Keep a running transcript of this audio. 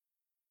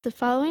The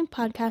following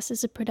podcast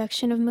is a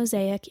production of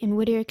Mosaic in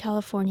Whittier,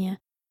 California,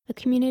 a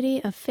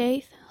community of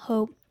faith,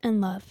 hope, and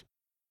love.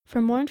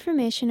 For more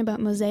information about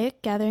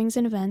Mosaic gatherings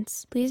and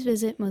events, please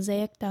visit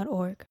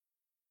mosaic.org.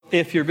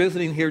 If you're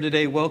visiting here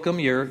today, welcome.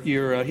 You're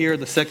here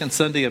the second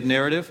Sunday of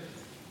Narrative,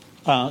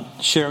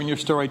 sharing your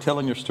story,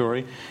 telling your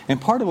story.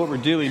 And part of what we're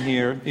doing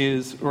here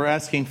is we're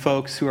asking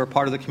folks who are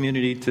part of the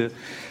community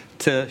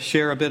to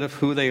share a bit of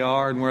who they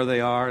are and where they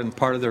are and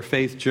part of their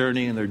faith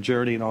journey and their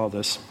journey and all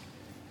this.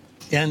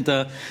 And,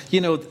 I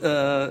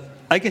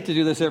get to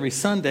do this every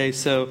Sunday,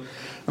 so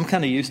I'm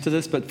kind of used to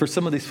this. But for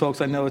some of these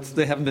folks, I know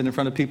they haven't been in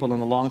front of people in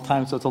a long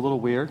time, so it's a little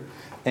weird.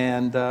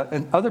 And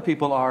other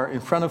people are in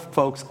front of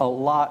folks a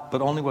lot,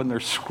 but only when they're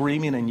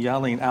screaming and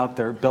yelling out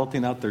there,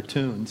 belting out their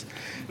tunes.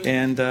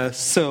 And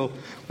so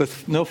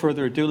with no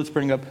further ado, let's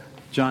bring up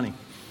Johnny.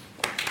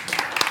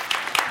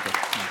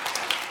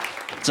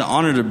 It's an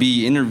honor to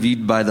be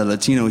interviewed by the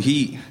Latino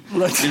Heat.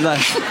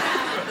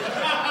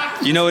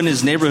 You know, in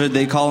his neighborhood,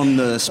 they call him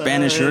the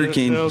Spanish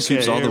Hurricane. He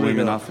sweeps all the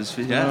women off his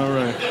feet. Yeah. All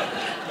right.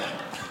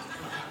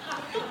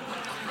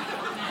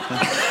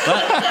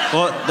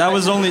 Well, that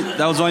was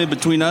only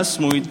between us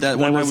when one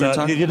night we were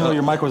talking. You didn't know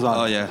your mic was on.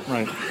 Oh, yeah.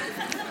 Right.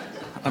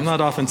 I'm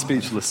not often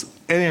speechless.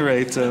 At any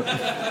rate,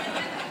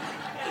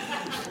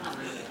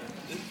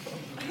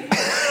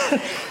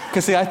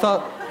 because see, I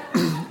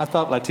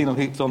thought Latino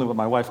Heat was only what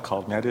my wife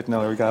called me. I didn't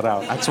know we got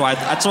out. That's why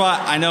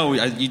I know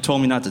you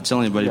told me not to tell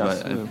anybody.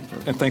 Yes, but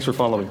and thanks for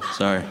following.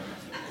 Sorry.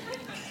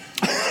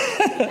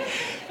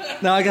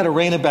 Now I got to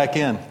rein it back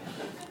in.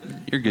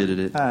 You're good at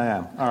it. I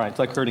am. All right. It's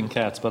like herding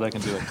cats, but I can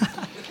do it.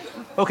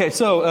 Okay,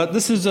 so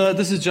this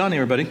is Johnny,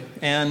 everybody,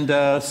 and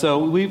so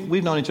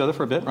we've known each other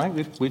for a bit, right?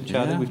 We've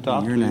chatted, we've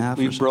talked, a year and a half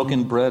we've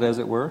broken bread, as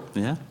it were.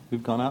 Yeah.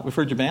 We've gone out. We've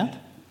heard your band.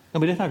 No,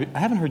 we didn't. I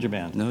haven't heard your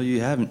band. No,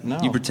 you haven't. No.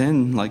 You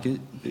pretend like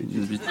it.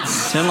 You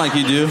pretend like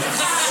you do.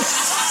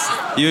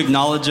 You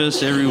acknowledge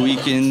us every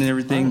weekend and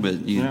everything,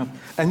 but you. Yeah.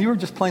 And you were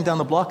just playing down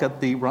the block at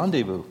the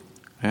Rendezvous.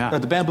 Yeah.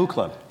 At the Bamboo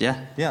Club.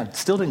 Yeah. Yeah.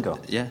 Still didn't go.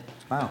 Yeah.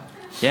 Wow.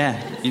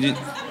 Yeah. You didn't.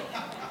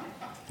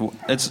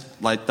 It's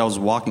like that was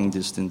walking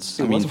distance.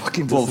 It was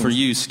walking Well, distance. for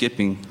you,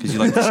 skipping, because you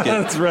like to skip.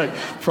 That's right.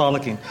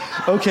 Frolicking.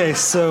 Okay,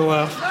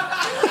 so.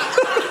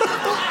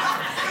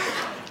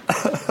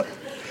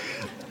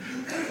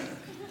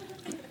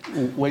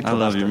 Wait till I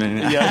love after. you,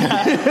 man.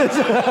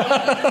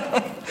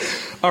 Yeah.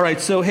 All right,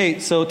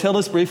 so tell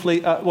us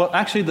briefly.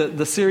 Actually,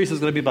 the series is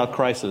going to be about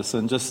crisis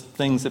and just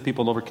things that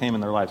people overcame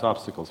in their lives,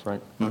 obstacles, right?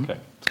 Mm-hmm. Okay,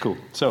 it's cool.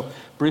 So,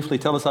 briefly,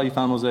 tell us how you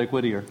found Mosaic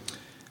Whittier.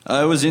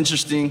 It was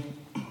interesting.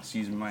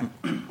 Excuse me, I've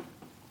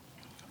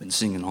been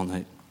singing all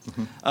night.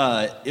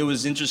 Mm-hmm. It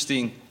was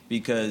interesting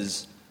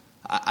because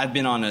I've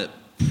been on a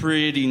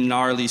pretty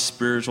gnarly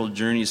spiritual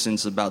journey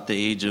since about the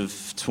age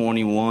of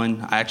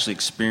 21. I actually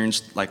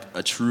experienced like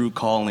a true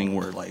calling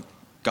where like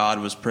God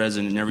was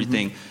present and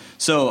everything. Mm-hmm.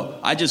 So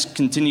I just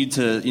continued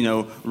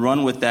to,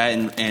 run with that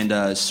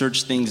and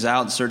search things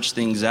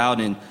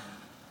out. And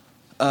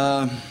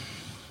I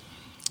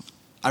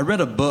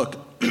read a book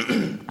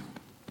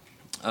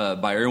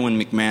by Erwin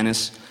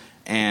McManus.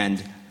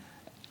 And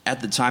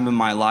at the time in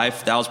my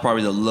life, that was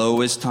probably the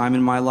lowest time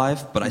in my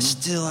life. But I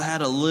still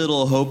had a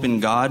little hope in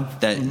God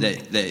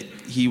that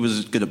He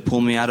was going to pull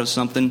me out of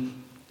something.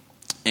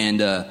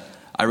 And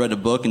I read a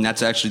book, and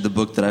that's actually the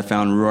book that I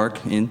found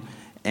Ruark in.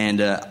 And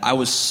I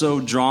was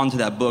so drawn to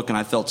that book, and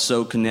I felt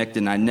so connected.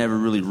 And I never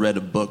really read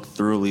a book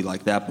thoroughly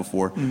like that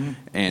before. Mm-hmm.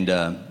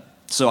 And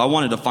so I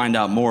wanted to find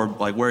out more,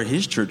 like where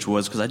his church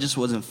was, because I just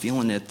wasn't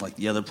feeling it like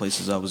the other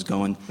places I was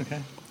going. Okay.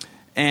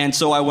 And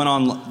so I went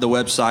on the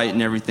website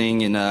and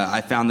everything, and I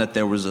found that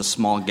there was a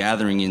small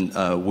gathering in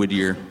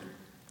Whittier.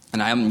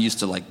 And I'm used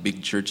to like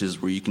big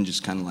churches where you can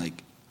just kind of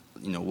like,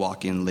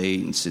 walk in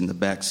late and sit in the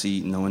back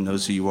seat and no one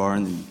knows who you are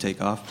and then you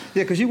take off.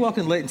 Yeah, because you walk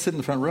in late and sit in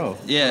the front row.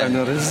 Yeah. I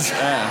noticed.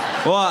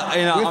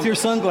 Well, with your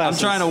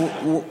sunglasses. I'm trying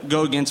to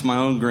go against my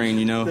own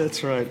grain,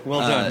 That's right. Well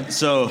done.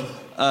 So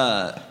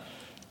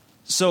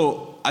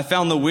I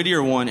found the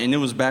Whittier one, and it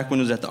was back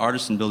when it was at the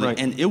Artisan Building, right.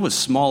 And it was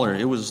smaller.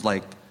 It was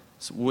like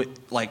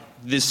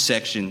this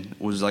section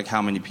was like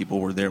how many people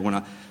were there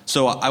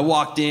so I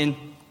walked in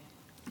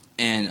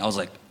and I was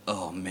like,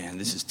 oh man,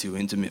 this is too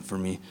intimate for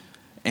me.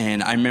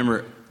 And I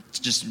remember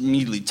just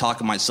immediately talking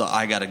to myself,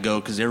 I gotta go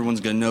because everyone's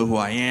gonna know who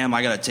I am.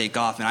 I gotta take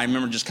off. And I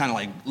remember just kind of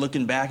like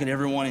looking back at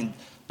everyone and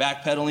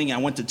backpedaling, and I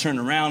went to turn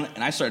around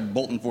and I started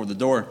bolting for the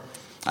door.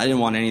 I didn't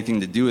want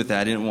anything to do with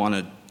that. I didn't want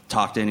to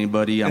talk to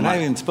anybody. And I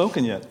haven't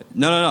spoken yet.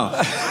 No,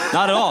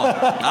 not at all.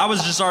 I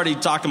was just already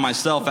talking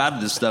myself out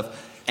of this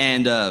stuff.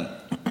 And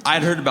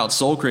I'd heard about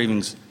Soul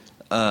Cravings,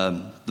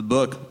 the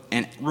book,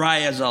 and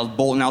right as I was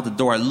bolting out the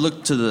door, I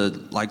looked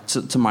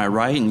to my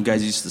right, and you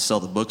guys used to sell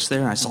the books there,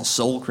 and I saw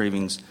Soul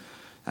Cravings,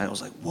 and I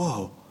was like,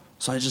 whoa.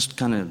 So I just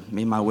kind of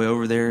made my way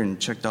over there and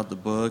checked out the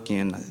book,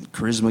 and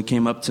Charisma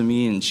came up to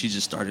me, and she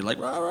just started like,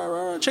 rah, rah,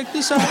 rah, check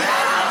this out.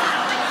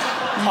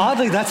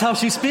 Oddly, that's how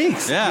she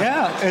speaks.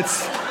 Yeah.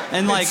 It's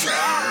and like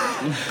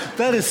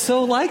that is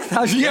so like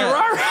how she. Yeah.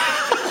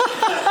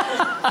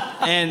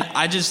 And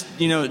I just,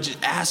 just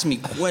asked me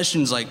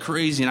questions like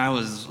crazy, and I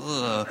was,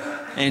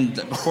 and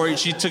before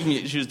she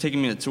was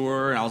taking me a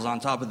tour, and I was on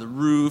top of the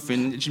roof,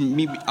 and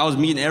I was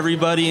meeting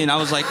everybody, and I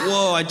was like,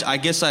 whoa, I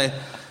guess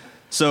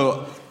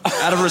so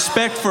out of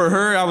respect for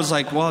her, I was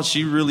like, well,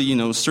 she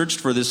really, searched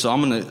for this, so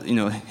I'm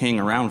gonna, hang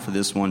around for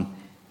this one.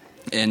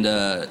 And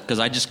because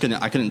I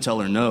couldn't tell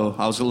her no.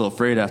 I was a little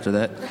afraid after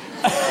that.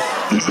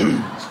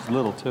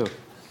 Little too,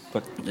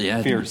 but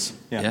yeah, fierce,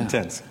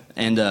 intense.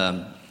 And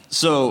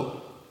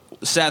so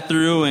sat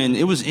through, and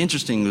it was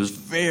interesting. It was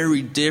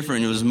very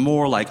different. It was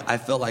more like I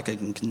felt like I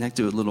can connect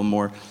to it a little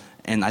more.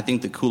 And I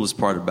think the coolest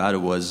part about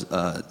it was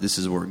this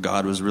is where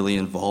God was really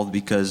involved,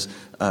 because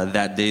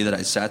that day that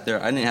I sat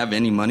there, I didn't have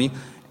any money.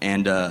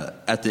 And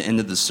at the end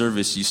of the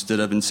service, you stood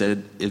up and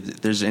said,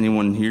 if there's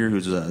anyone here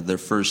who's their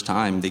first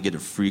time, they get a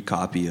free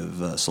copy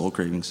of Soul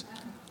Cravings.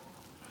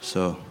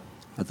 So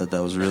I thought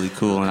that was really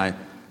cool, and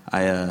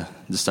I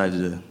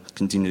decided to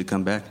continue to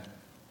come back.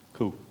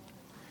 Cool.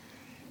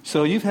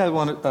 So you've had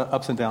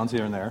ups and downs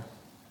here and there.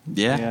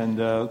 Yeah.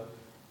 And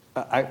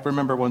I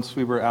remember once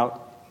we were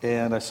out,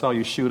 and I saw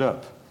you shoot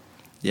up,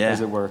 as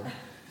it were.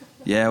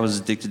 Yeah, I was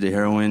addicted to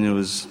heroin. It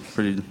was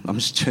pretty. I'm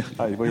just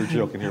joking. We were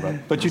joking here about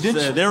it. But you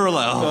did. They were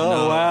like, oh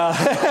no. Wow.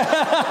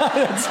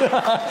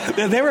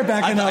 They were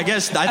backing up. I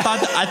guess I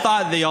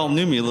thought they all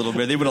knew me a little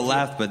bit. They would have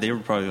laughed, but they were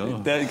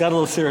probably. They got a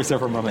little serious there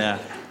for a moment. Yeah.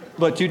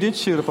 But you did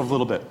shoot up a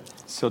little bit.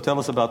 So tell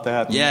us about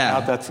that. And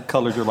how that's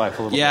colored your life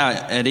a little bit.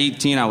 Yeah. At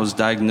 18, I was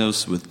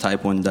diagnosed with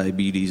type 1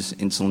 diabetes,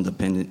 insulin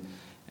dependent,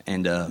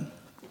 and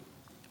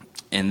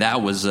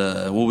that was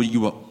what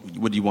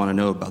do you want to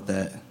know about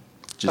that?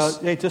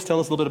 Just tell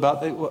us a little bit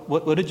about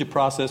what did you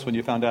process when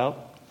you found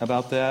out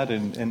about that,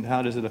 and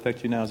how does it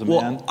affect you now as a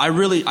man?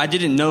 I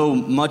didn't know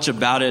much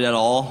about it at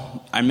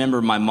all. I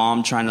remember my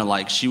mom trying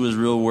to, she was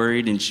real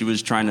worried, and she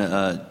was trying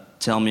to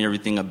tell me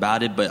everything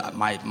about it, but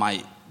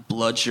my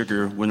blood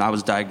sugar when I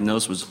was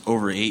diagnosed was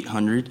over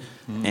 800,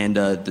 and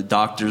the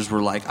doctors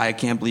were like, I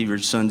can't believe your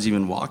son's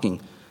even walking.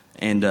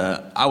 And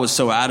I was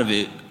so out of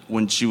it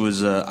when she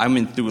was, I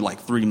went through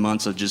 3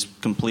 months of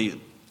just complete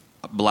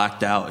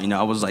blacked out.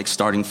 I was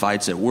starting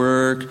fights at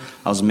work.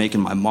 I was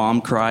making my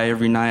mom cry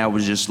every night. I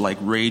was just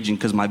raging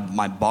because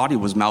my body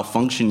was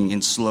malfunctioning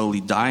and slowly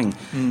dying.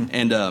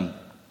 And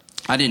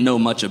I didn't know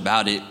much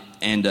about it.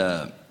 And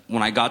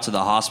when I got to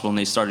the hospital and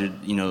they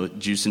started,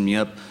 juicing me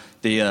up,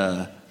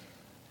 the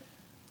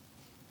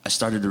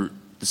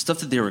stuff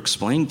that they were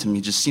explaining to me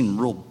just seemed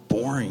real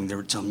boring. They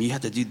were telling me you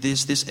have to do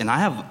this, and I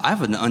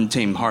have an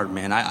untamed heart,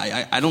 man.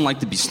 I don't like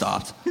to be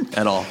stopped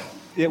at all.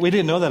 Yeah, we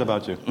didn't know that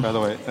about you, by the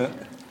way.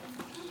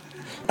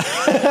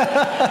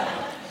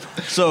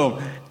 So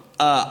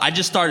I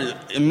started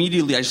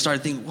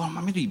thinking, well, am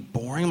I going to be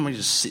boring? Am I going to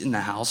just sit in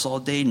the house all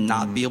day and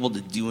not be able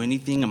to do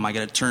anything? Am I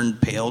going to turn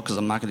pale because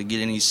I'm not going to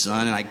get any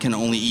sun and I can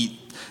only eat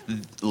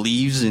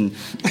leaves and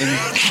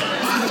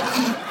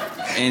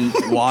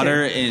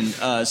water?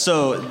 And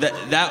so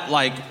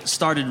that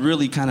started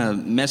really kind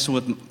of messing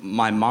with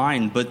my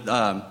mind. But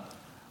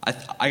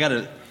I got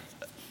to,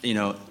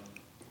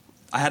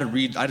 I had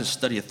to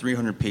study a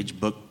 300-page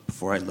book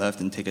before I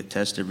left and take a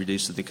test every day,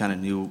 so they kind of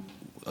knew,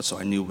 so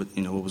I knew what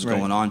was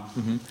going on.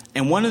 Mm-hmm.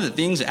 And one of the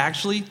things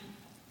actually,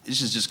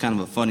 this is just kind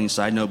of a funny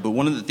side note, but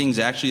one of the things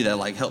actually that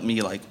helped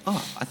me I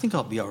think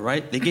I'll be all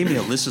right. They gave me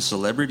a list of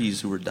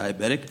celebrities who were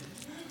diabetic,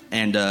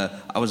 and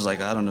I was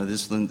like, I don't know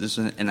this,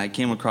 and I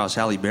came across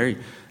Halle Berry,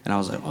 and I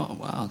was like, oh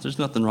wow, there's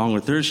nothing wrong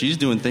with her. She's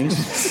doing things.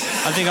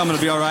 I think I'm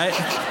gonna be all right.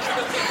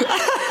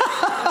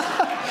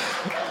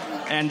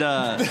 And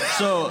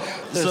so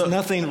there's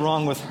nothing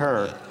wrong with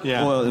her.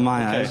 Yeah. Well, in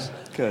my eyes.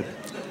 Good.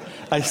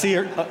 I see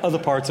other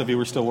parts of you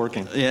were still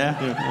working.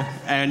 Yeah.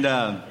 And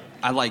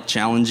I like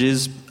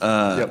challenges.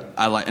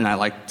 I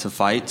like to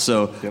fight.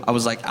 So I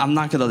was like, I'm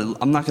not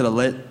gonna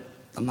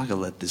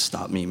let this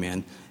stop me,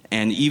 man.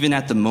 And even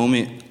at the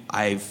moment,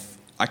 I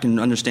can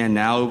understand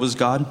now it was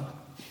God.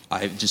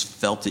 I just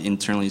felt it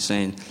internally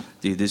saying,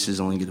 dude, this is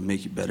only gonna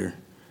make you better.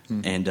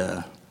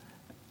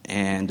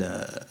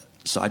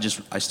 So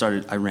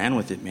I ran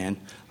with it, man.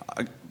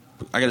 I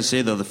got to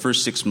say, though, the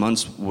first 6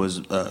 months was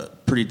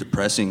pretty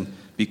depressing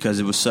because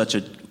it was such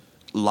a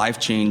life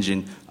change.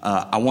 And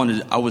I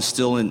was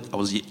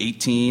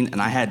 18,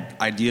 and I had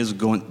ideas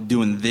of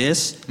doing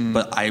this,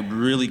 but I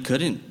really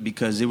couldn't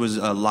because it was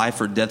a life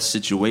or death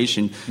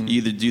situation. You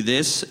either do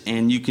this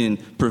and you can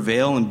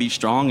prevail and be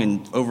strong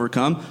and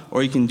overcome,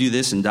 or you can do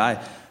this and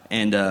die.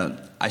 And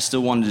I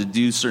still wanted to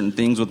do certain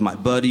things with my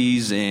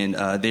buddies, and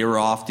they were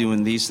off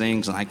doing these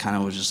things, and I kind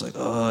of was just like,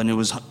 oh, and it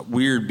was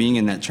weird being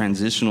in that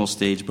transitional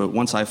stage. But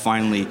once I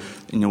finally,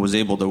 was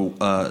able to,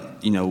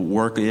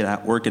 work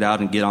it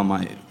out and get on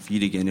my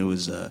feet again, it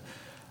was, I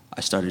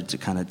started to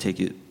kind of take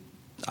it.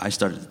 I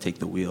started to take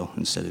the wheel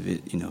instead of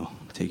it,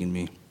 taking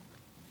me.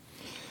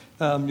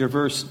 Your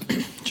verse,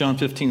 John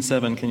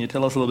 15:7. Can you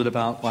tell us a little bit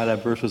about why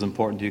that verse was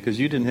important to you? Because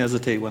you didn't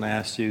hesitate when I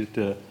asked you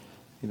to,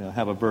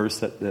 have a verse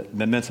that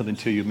meant something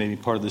to you, maybe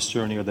part of this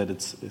journey, or that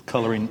it's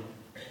coloring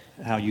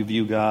how you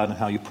view God and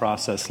how you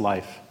process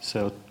life.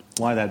 So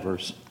Why that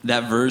verse?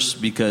 That verse,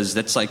 because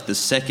that's like the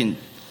second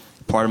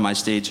part of my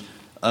stage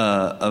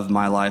of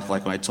my life.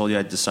 Like when I told you,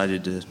 I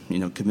decided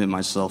to, commit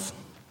myself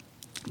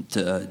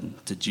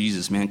to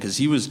Jesus, man, because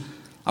he was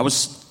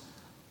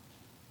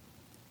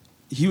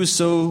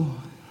so,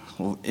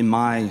 well, in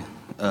my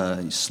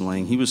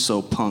slang, he was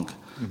so punk.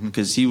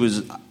 Because he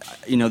was,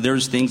 there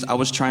was things I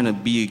was trying to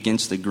be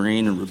against the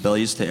grain and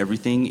rebellious to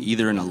everything,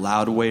 either in a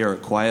loud way or a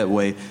quiet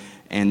way,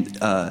 and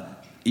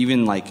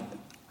even like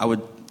I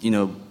would,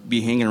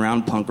 be hanging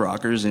around punk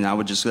rockers, and I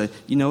would just say,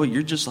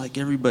 you're just like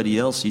everybody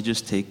else. You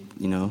just take,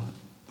 a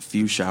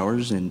few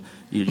showers, and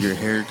your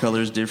hair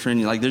color is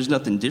different. Like, there's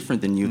nothing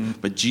different than you.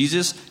 But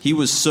Jesus, he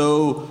was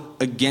so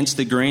against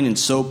the grain and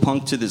so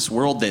punk to this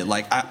world that,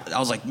 like, I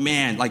was like,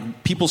 man,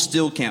 like, people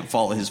still can't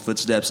follow his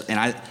footsteps, and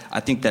I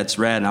think that's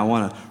rad, and I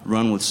want to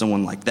run with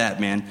someone like that,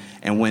 man.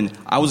 And when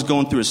I was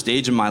going through a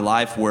stage in my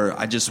life where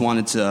I just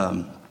wanted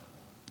to...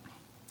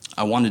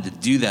 I wanted to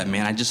do that,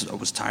 man. I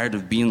was tired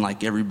of being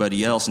like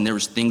everybody else, and there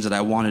was things that I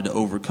wanted to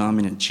overcome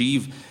and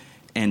achieve,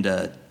 and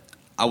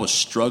I was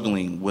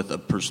struggling with a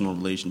personal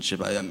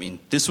relationship. I mean,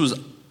 this was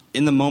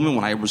in the moment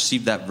when I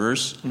received that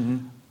verse.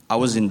 I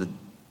was in the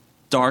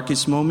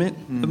darkest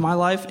moment of my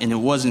life, and it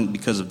wasn't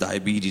because of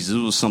diabetes. It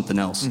was something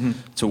else,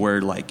 to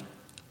where like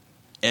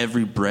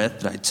every breath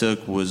that I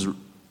took was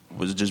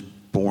just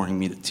boring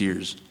me to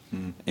tears,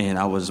 and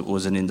I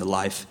wasn't into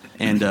life.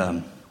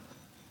 And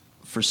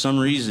for some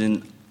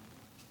reason,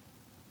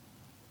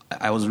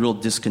 I was real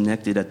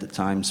disconnected at the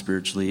time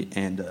spiritually,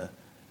 and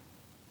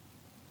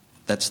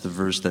that's the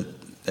verse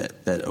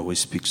that always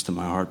speaks to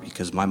my heart,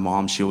 because my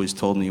mom, she always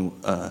told me,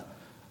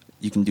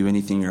 you can do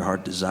anything your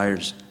heart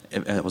desires.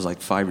 I was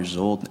like 5 years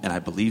old, and I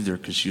believed her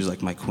because she was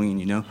like my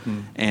queen,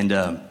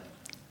 And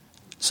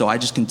so I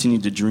just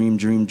continued to dream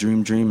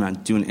on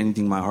doing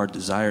anything my heart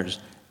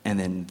desires. And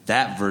then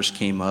that verse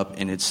came up,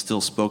 and it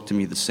still spoke to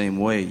me the same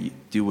way. You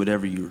do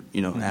whatever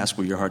ask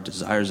what your heart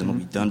desires, and it'll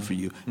be done for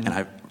you.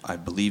 And I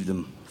believed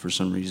him. For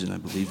some reason, I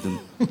believed him.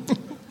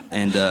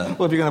 And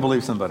well, if you're going to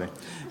believe somebody.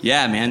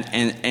 Yeah, man.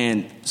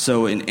 And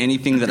so in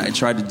anything that I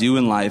try to do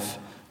in life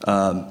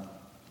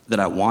that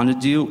I want to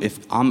do, if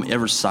I'm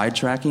ever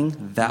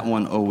sidetracking, that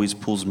one always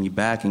pulls me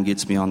back and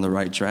gets me on the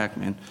right track,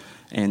 man.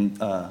 And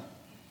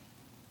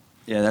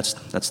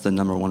that's the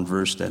number one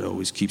verse that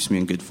always keeps me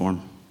in good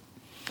form.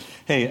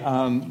 Hey,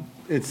 can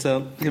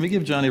we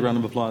give Johnny a round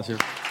of applause here?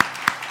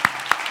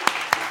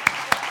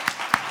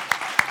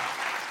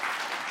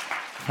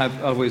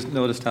 I've always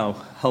noticed how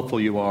helpful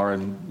you are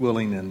and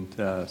willing, and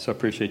so I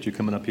appreciate you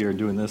coming up here and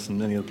doing this and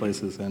many other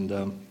places, and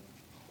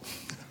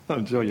I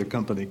enjoy your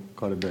company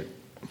quite a bit.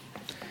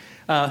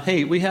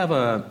 Hey, we have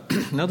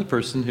another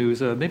person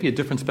who's maybe a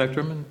different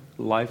spectrum in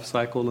life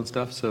cycle and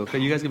stuff, so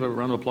can you guys give a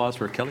round of applause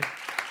for Kelly?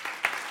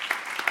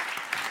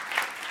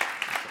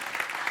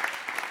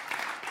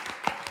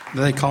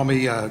 They call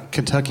me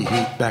Kentucky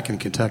Heat back in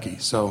Kentucky,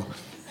 so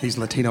he's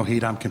Latino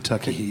Heat, I'm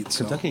Kentucky Heat.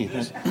 So. Kentucky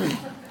Heat.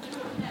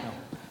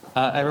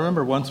 I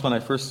remember once when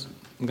I first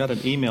got an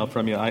email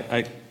from you,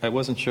 I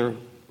wasn't sure,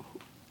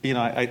 who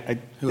I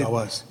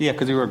was. Yeah,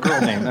 because you were a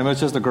girl name. I mean, it was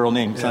just a girl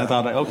name, so Yeah. I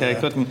thought, I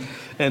couldn't.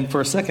 And for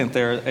a second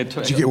there,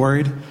 Did you get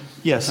worried?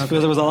 Yes, okay.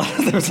 Because there was a lot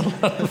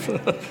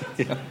of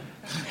yeah.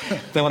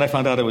 Then when I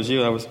found out it was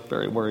you, I was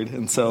very worried,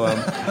 and so.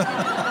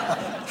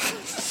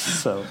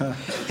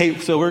 Hey,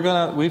 so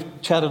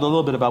we've chatted a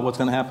little bit about what's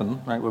going to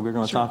happen, right? What we're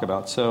going to talk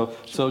about. So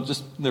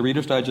just the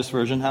Reader's Digest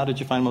version. How did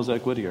you find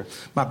Mosaic Whittier?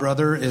 My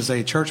brother is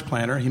a church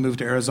planter. He moved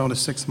to Arizona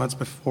 6 months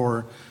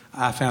before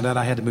I found out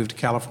I had to move to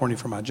California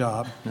for my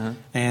job.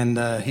 And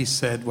he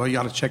said, well, you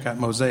ought to check out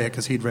Mosaic,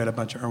 because he'd read a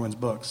bunch of Irwin's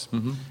books.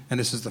 And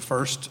this is the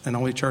first and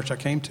only church I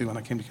came to when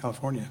I came to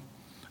California.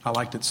 I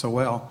liked it so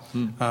well.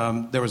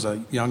 There was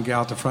a young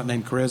gal at the front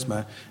named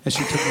Charisma, and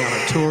she took me on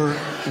a tour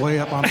way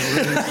up on the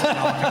roof and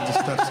all kinds of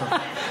stuff.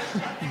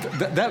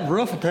 So. That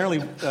roof apparently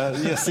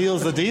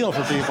seals the deal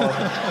for people.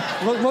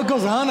 What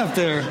goes on up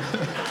there?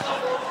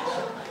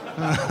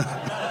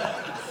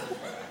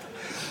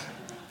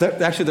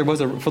 Actually, there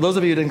was for those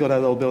of you who didn't go to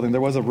that old building, there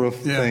was a roof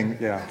thing.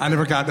 Yeah. I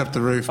never got up the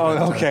roof.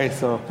 Oh, okay.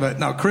 But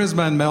no,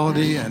 Charisma and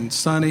Melody and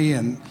Sonny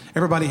and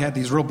everybody had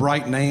these real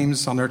bright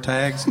names on their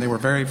tags, and they were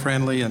very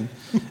friendly, and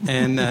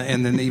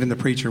then even the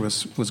preacher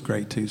was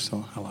great too,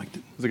 so I liked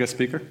it. Was a guest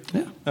speaker?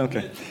 Yeah.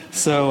 Okay.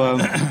 So,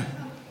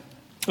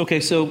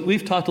 so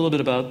we've talked a little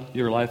bit about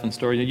your life and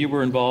story. You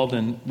were involved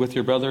with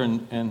your brother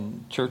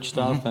and church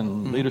stuff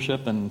and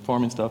leadership and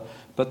forming stuff,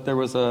 but there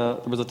was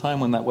a time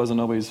when that wasn't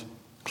always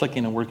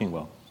clicking and working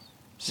well.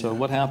 So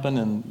what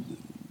happened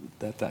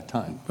at that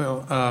time?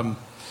 Well,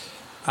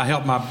 I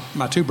helped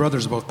my two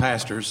brothers are both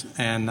pastors,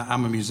 and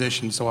I'm a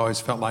musician, so I always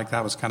felt like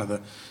that was kind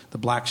of the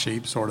black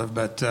sheep, sort of.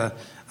 But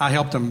I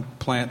helped them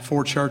plant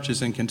 4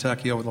 churches in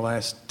Kentucky over the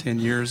last 10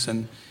 years,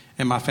 and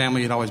my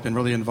family had always been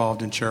really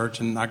involved in church,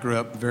 and I grew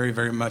up very,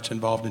 very much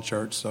involved in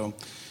church. So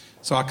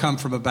I come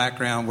from a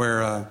background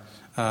where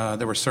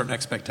there were certain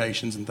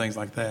expectations and things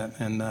like that.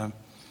 And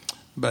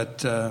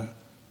but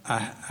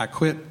I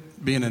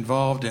quit being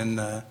involved in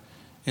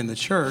in the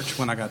church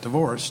when I got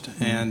divorced,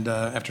 and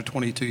after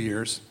 22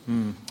 years.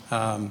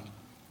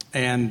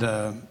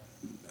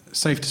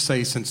 Safe to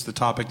say, since the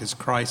topic is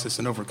crisis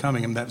and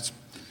overcoming them, that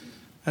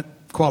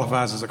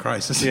qualifies as a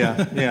crisis. Yeah,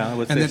 I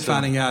would say And then so.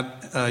 finding out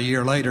a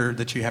year later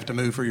that you have to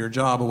move for your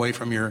job away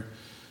from your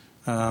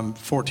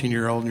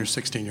 14-year-old and your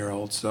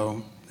 16-year-old.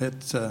 So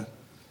it's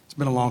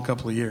been a long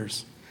couple of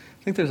years.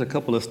 I think there's a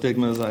couple of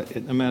stigmas,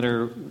 no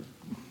matter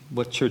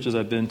what churches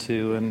I've been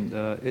to, and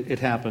it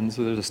happens.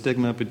 There's a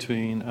stigma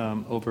between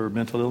over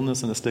mental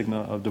illness and a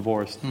stigma of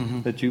divorce.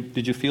 Did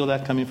you feel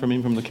that coming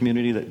from the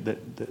community that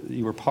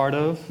you were part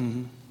of?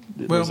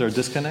 Was there a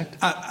disconnect?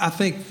 I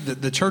think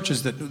that the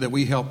churches that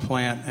we helped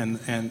plant,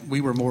 and we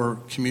were more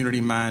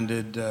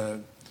community-minded,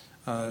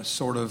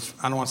 sort of,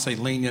 I don't want to say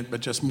lenient,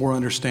 but just more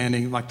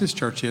understanding, like this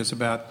church is,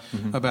 about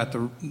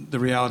the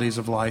realities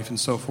of life and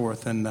so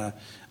forth. And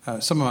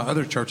some of my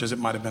other churches, it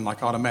might have been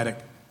like automatic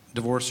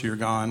divorce, you're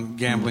gone,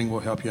 gambling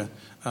will help you.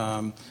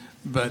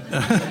 But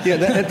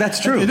yeah, that's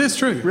true. It is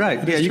true. Right.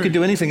 It yeah, is you true. could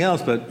do anything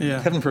else, but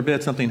Yeah. heaven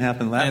forbid something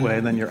happened that way,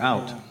 then you're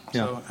out.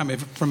 Yeah. So I mean,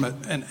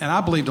 and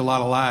I believed a lot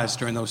of lies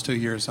during those 2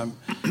 years.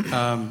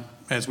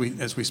 As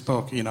we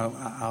spoke,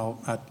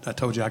 I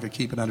told you I could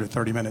keep it under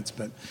 30 minutes,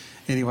 but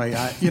anyway,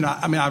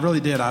 I really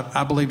did.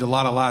 I believed a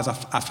lot of lies.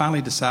 I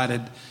finally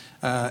decided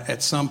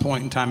at some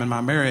point in time in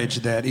my marriage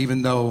that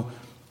even though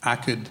I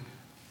could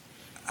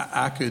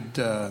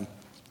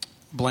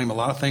blame a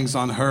lot of things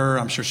on her,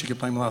 I'm sure she could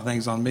blame a lot of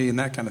things on me and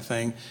that kind of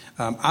thing.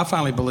 I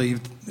finally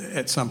believed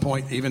at some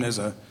point, even as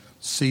a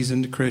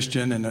seasoned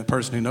Christian and a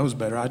person who knows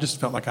better, I just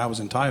felt like I was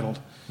entitled.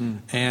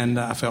 And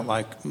I felt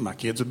like my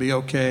kids would be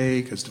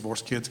okay because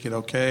divorced kids get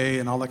okay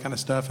and all that kind of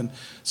stuff. And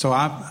so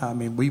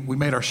we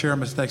made our share of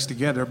mistakes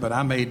together, but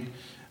I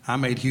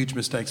made huge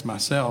mistakes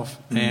myself.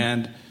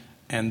 And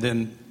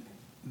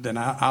then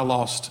I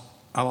lost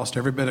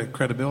every bit of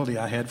credibility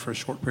I had for a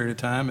short period of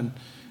time.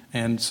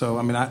 And so,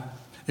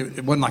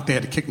 it wasn't like they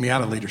had to kick me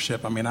out of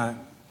leadership.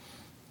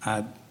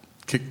 I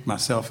kicked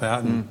myself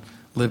out and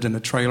lived in a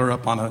trailer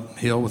up on a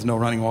hill with no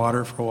running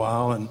water for a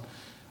while. And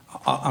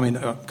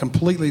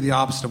completely the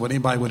opposite of what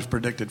anybody would have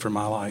predicted for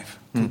my life.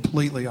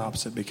 Completely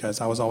opposite,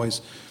 because I was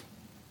always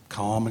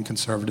calm and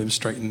conservative,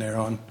 straight and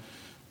narrow. And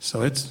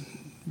so it's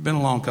been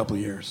a long couple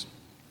of years.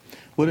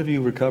 What have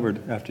you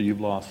recovered after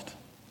you've lost?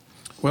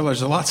 Well,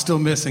 there's a lot still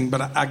missing,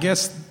 but I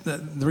guess the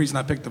reason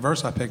I picked the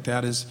verse I picked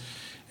out is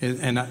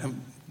and I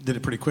did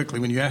it pretty quickly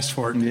when you asked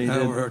for it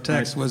over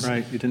text.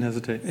 Right, you didn't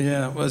hesitate.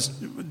 Yeah, it was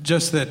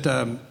just that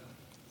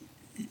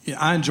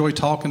I enjoy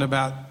talking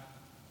about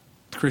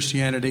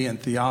Christianity and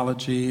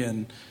theology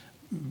and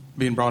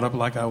being brought up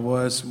like I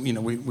was.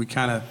 We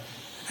kind of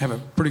have a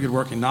pretty good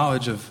working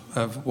knowledge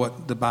of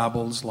what the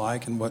Bible's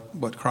like and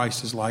what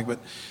Christ is like. But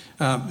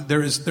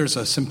there's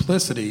a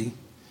simplicity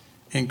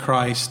in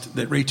Christ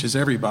that reaches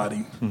everybody,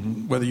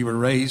 whether you were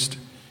raised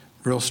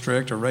real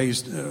strict or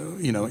raised,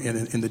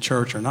 in the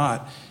church or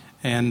not.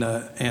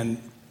 And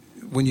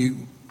when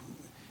you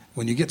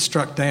get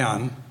struck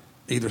down,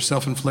 either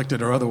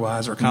self-inflicted or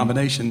otherwise, or a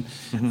combination,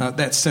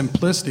 that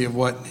simplicity of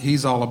what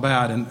he's all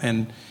about,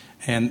 and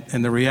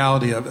the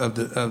reality of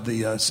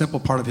the simple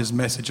part of his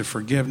message of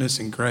forgiveness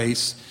and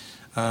grace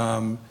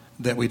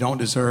that we don't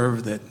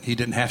deserve, that he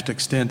didn't have to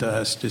extend to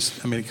us.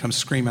 It comes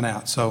screaming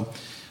out. So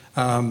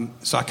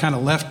I kind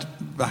of left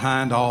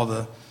behind all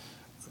the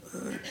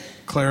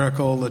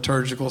clerical,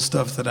 liturgical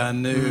stuff that I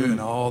knew,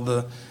 and all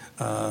the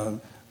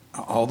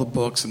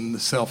books and the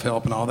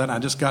self-help and all that. And I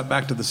just got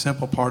back to the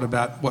simple part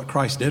about what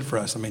Christ did for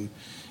us.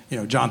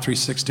 John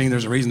 3:16,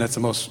 there's a reason that's the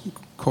most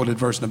quoted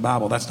verse in the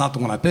Bible. That's not the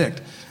one I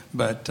picked,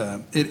 but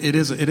it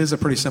is a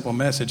pretty simple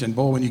message. And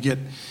boy, when you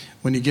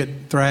get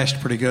thrashed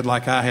pretty good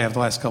like I have the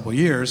last couple of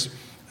years,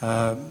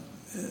 the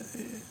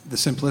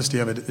simplicity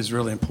of it is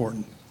really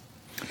important.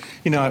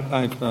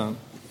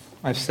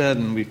 I've said,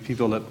 and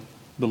people that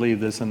believe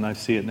this, and I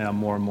see it now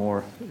more and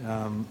more,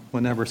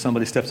 whenever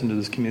somebody steps into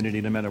this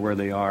community, no matter where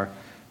they are,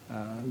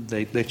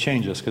 they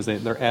change us because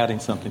they're adding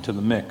something to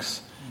the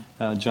mix.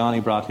 Johnny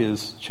brought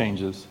his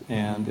changes,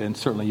 and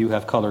certainly you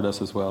have colored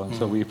us as well, and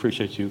so we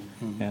appreciate you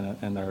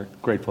and are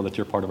grateful that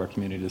you're part of our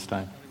community this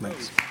time.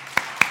 Thanks.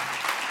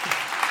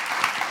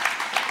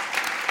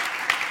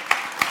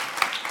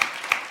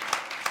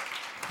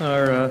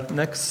 Our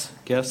next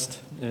guest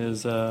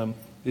is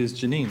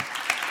Janine.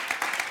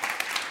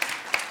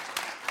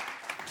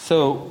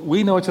 So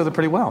we know each other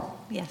pretty well.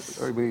 Yes.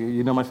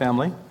 You know my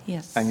family.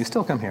 Yes. And you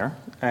still come here.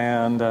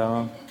 And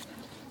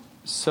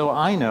so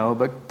I know,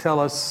 but tell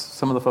us,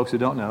 some of the folks who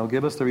don't know,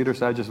 give us the Reader's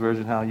Digest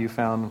version how you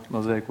found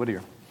Mosaic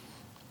Whittier.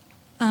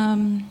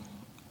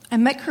 I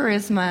met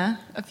Charisma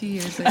a few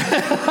years ago. No,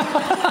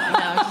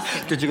 just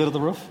kidding. Did you go to the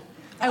roof?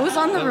 I was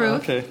on the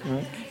roof. Okay. All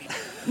right.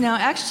 No,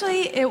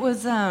 actually, it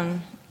was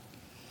like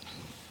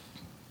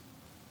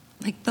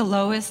the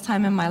lowest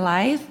time in my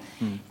life.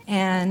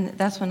 And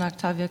that's when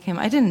Octavio came.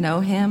 I didn't know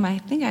him. I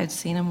think I'd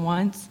seen him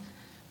once,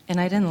 and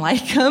I didn't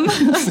like him.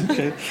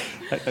 Okay.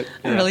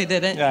 I really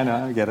didn't. Yeah, I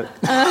know. I get it.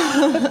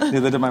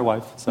 Neither did my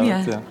wife. So,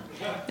 Yeah.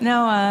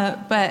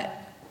 No, but,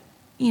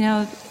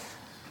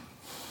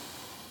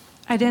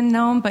 I didn't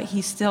know him, but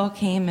he still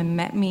came and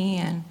met me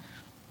and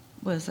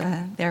was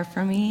there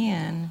for me,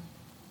 and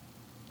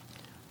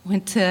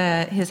went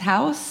to his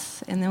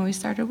house, and then we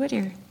started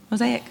Whittier,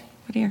 Mosaic,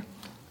 Whittier.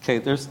 Okay,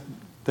 there's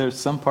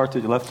some part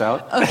that you left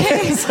out.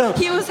 Okay,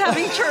 he was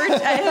having church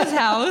at his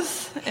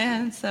house,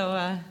 and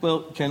so...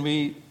 Well, can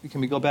we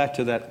go back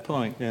to that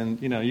point?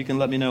 And, you can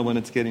let me know when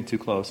it's getting too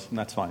close, and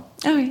that's fine.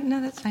 Okay, no,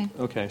 that's fine.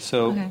 Okay,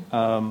 so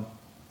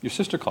your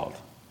sister called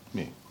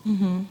me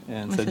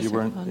and My said you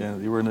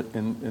were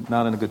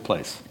not in a good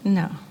place.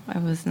 No, I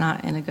was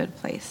not in a good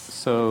place.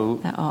 So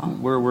at all.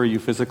 Where were you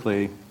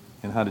physically,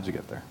 and how did you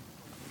get there?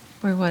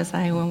 Where was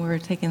I when we were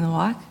taking the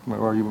walk? Where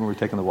were you when we were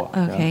taking the walk?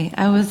 Okay,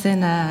 Yeah. I was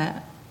in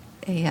a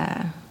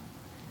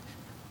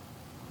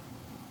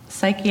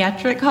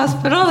psychiatric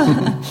hospital,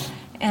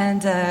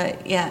 and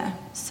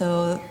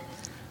so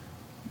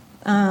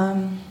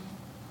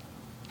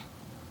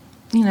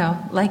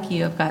like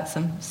you, I've got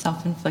some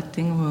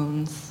self-inflicting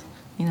wounds.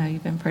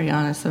 You've been pretty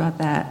honest about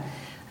that.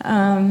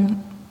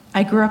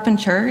 I grew up in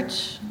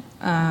church.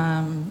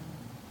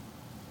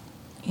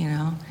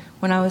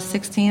 When I was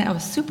 16, I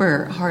was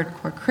super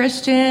hardcore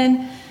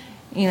Christian,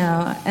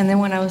 and then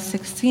when I was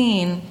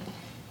 16,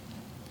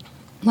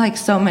 like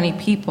so many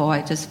people,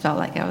 I just felt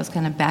like I was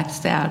kind of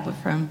backstabbed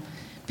from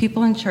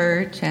people in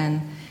church,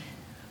 and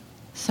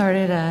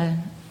started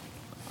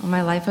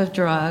my life of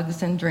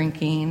drugs and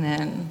drinking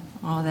and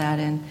all that.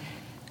 And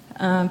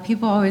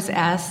people always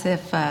asked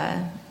if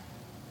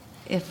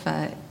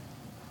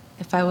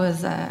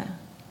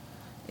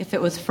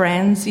it was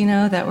friends,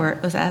 that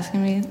was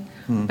asking me,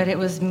 but it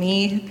was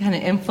me kind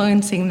of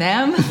influencing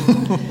them.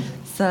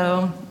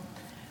 So,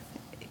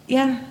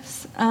 yeah.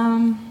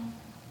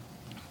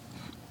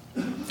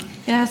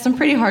 Some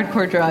pretty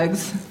hardcore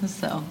drugs.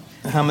 So.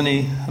 How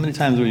many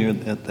times were you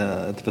at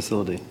the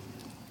facility?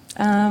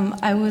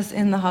 I was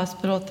in the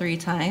hospital 3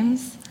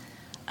 times.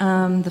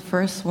 The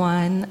first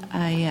one,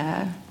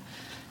 I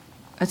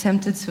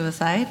attempted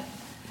suicide.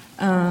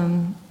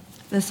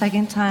 The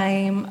second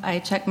time, I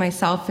checked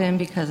myself in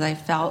because I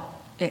felt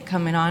it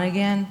coming on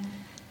again.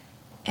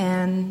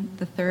 And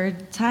the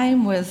third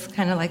time was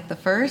kind of like the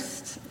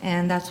first,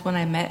 and that's when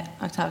I met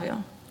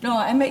Octavio. No,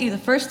 I met you the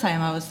first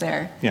time I was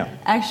there. Yeah.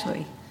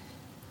 Actually.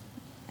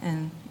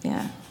 And,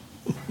 yeah.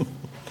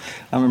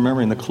 I'm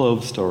remembering the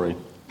clove story.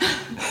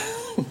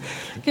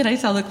 Can I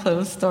tell the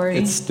clove story?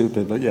 It's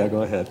stupid, but yeah,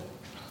 go ahead.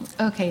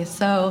 Okay,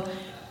 so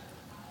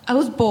I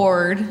was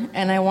bored,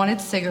 and I wanted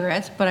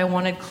cigarettes, but I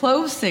wanted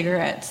clove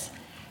cigarettes.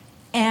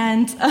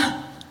 And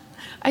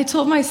I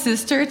told my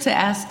sister to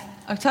ask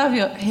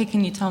Octavio, hey,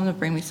 can you tell him to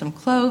bring me some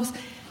cloves?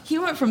 He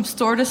went from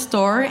store to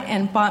store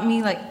and bought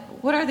me,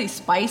 what are these,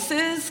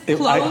 spices?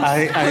 Cloves?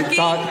 I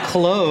thought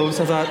cloves.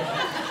 I thought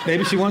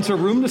maybe she wants her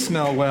room to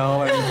smell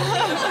well.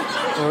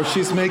 Or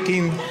she's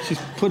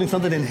putting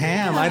something in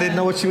ham. I didn't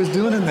know what she was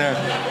doing in there.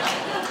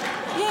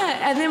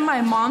 Yeah, and then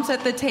my mom's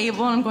at the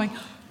table, and I'm going,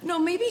 no,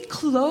 maybe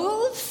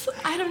cloves?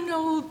 I don't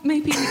know,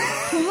 maybe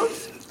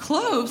cloves?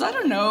 Cloves? I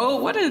don't know.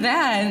 What are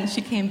that? And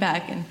she came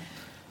back and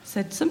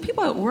said, some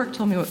people at work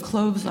told me what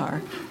cloves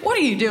are. What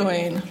are you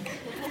doing?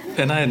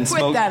 And I hadn't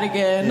smoked. Quit that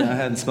again. Yeah, I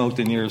hadn't smoked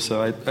in years,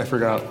 so I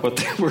forgot what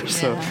they were.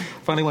 So Yeah.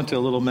 finally went to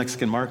a little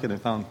Mexican market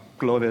and found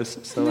cloves.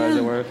 So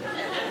they were.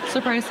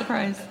 Surprise,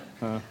 surprise.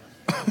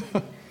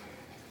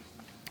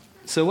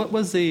 So what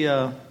was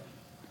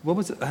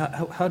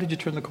how did you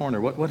turn the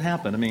corner? What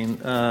happened? I mean,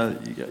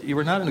 you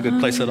were not in a good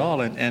place at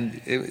all,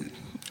 and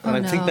when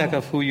I think back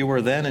of who you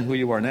were then and who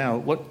you are now,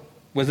 what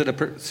was it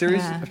a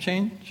series of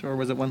change, or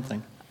was it one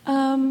thing?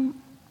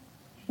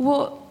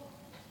 Well,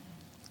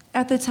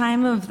 at the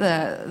time of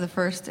the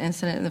first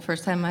incident, the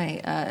first time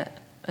I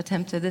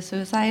attempted the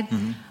suicide,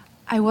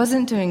 I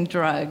wasn't doing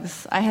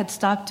drugs. I had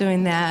stopped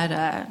doing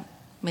that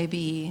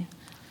maybe,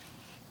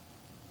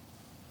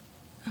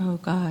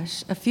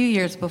 a few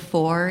years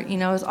before.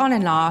 I was on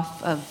and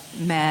off of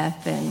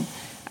meth, and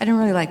I didn't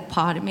really like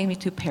pot. It made me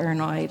too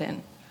paranoid,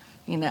 and,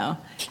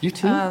 You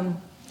too?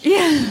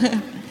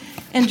 Yeah.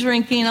 And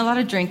drinking, a lot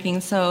of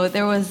drinking. So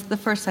the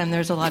first time there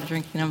was a lot of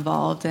drinking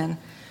involved. And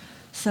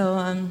so,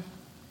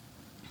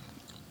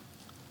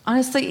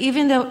 honestly,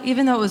 even though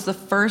it was the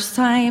first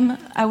time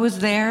I was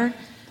there,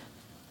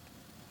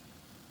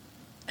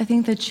 I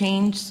think the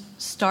change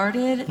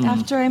started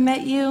after I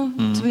met you,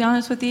 to be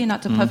honest with you,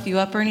 not to puff you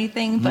up or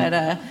anything,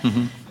 but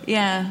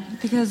yeah,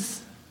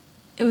 because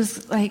it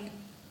was like,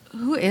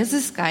 who is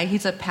this guy?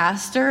 He's a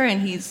pastor, and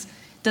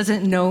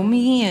doesn't know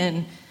me,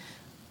 and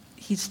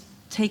he's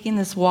taking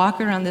this walk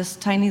around this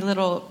tiny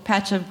little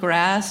patch of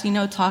grass,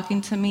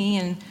 talking to me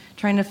and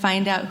trying to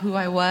find out who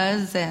I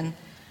was and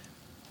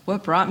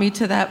what brought me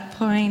to that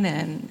point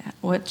and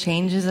what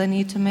changes I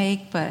need to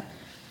make. But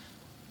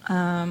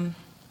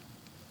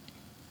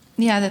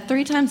the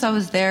 3 times I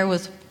was there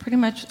was pretty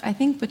much, I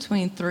think,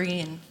 between 3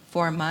 and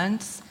 4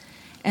 months.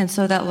 And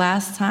so that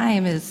last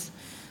time is,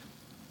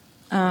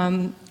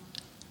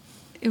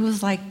 it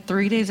was like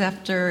 3 days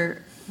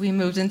after we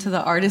moved into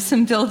the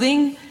Artisan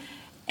building.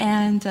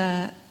 And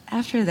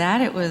after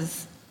that, it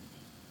was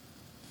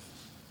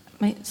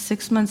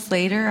 6 months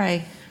later,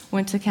 I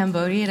went to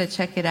Cambodia to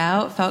check it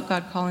out, felt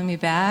God calling me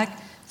back.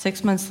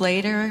 6 months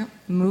later,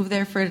 moved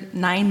there for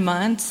 9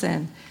 months,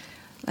 and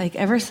like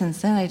ever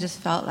since then, I just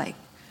felt like,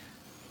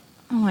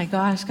 oh my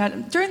gosh,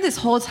 God. During this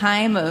whole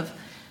time of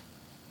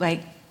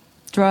like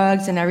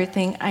drugs and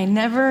everything, I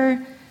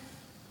never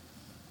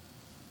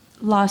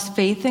lost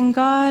faith in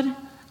God.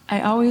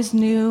 I always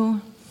knew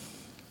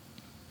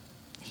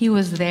He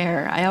was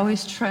there. I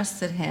always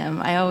trusted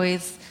Him. I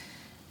always,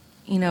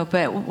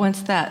 but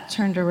once that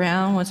turned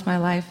around, once my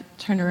life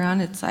turned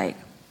around, it's like,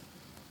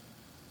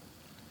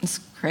 it's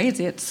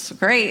crazy. It's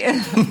great.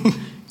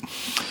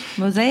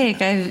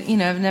 Mosaic,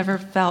 I've never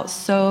felt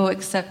so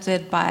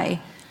accepted by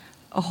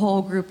a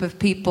whole group of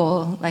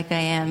people like I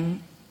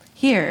am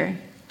here.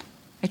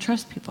 I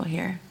trust people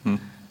here.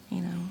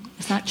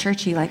 It's not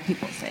churchy like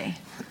people say.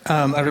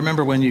 I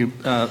remember when you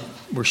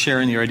were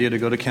sharing your idea to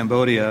go to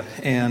Cambodia,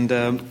 and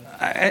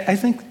I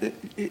think,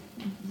 I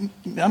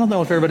don't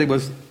know if everybody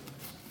was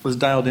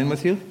dialed in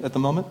with you at the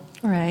moment.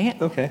 Right.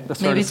 Okay.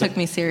 Maybe took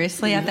me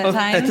seriously at that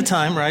time. At the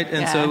time, right?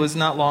 And Yeah. so it was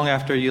not long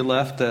after you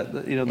left the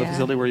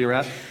facility where you're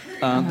at.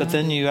 But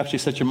then you actually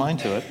set your mind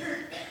to it.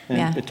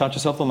 And you taught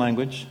yourself the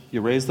language,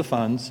 you raised the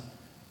funds,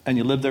 and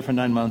you lived there for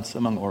 9 months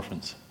among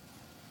orphans.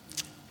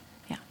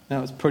 Yeah.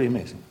 That was pretty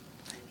amazing.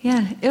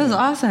 Yeah, it was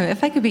awesome.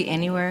 If I could be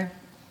anywhere,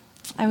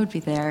 I would be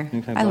there.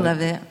 Okay, I love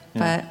it.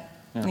 Yeah.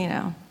 But,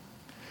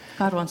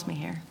 God wants me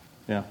here.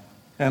 Yeah.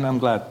 And I'm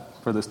glad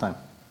for this time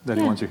that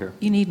He wants you here.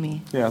 You need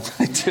me. Yeah,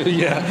 I do.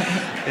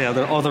 Yeah. Yeah,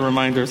 they're all the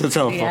reminders. It's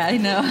helpful. Yeah, I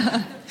know.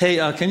 Hey,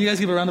 can you guys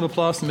give a round of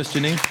applause to Miss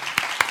Janine?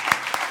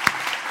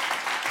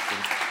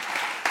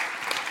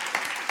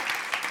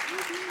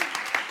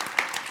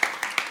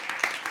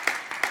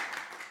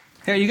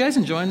 Hey, are you guys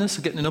enjoying this,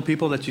 getting to know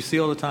people that you see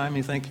all the time?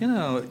 You think,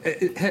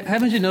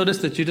 haven't you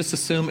noticed that you just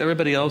assume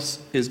everybody else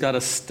has got a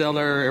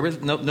stellar,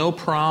 no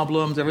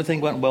problems, everything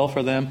went well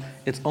for them?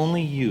 It's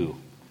only you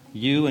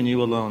and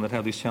you alone that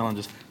have these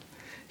challenges.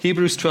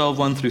 Hebrews 12,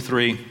 1 through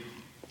 3.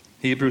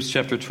 Hebrews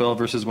chapter 12,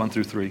 verses 1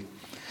 through 3.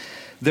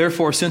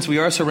 Therefore, since we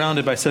are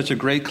surrounded by such a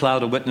great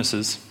cloud of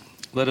witnesses,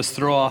 let us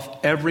throw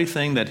off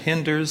everything that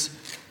hinders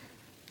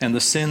and the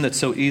sin that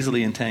so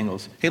easily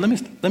entangles. Hey, let me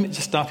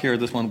just stop here at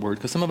this one word,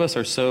 because some of us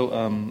are so,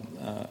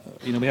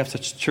 we have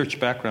such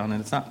church background,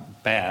 and it's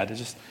not bad. It's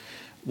just,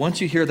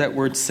 once you hear that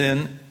word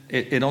sin,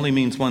 it only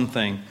means one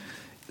thing.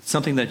 It's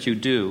something that you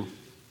do.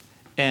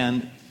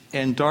 And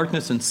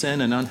darkness and sin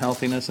and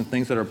unhealthiness and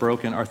things that are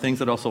broken are things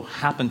that also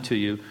happen to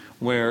you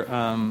where,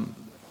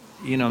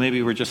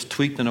 maybe we're just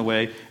tweaked in a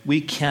way.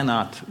 We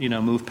cannot,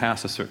 move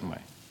past a certain way.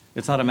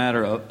 It's not a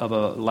matter of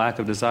a lack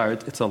of desire.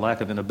 It's a lack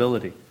of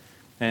inability.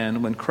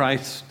 And when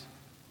Christ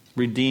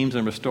redeems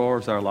and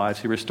restores our lives,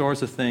 He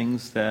restores the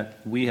things that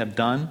we have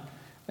done.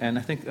 And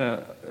I think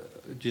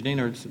Janine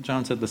or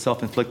John said the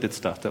self-inflicted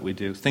stuff that we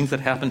do. Things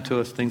that happen to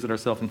us, things that are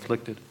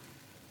self-inflicted.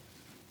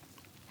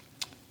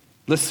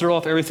 Let's throw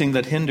off everything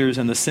that hinders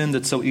and the sin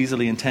that so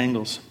easily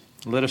entangles.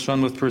 Let us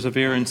run with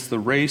perseverance the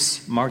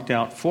race marked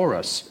out for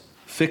us,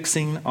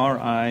 fixing our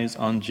eyes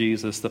on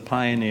Jesus, the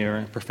pioneer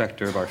and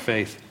perfecter of our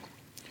faith.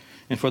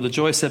 And for the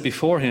joy set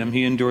before Him,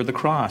 He endured the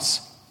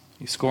cross.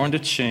 He scorned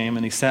its shame,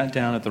 and He sat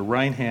down at the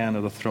right hand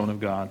of the throne of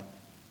God.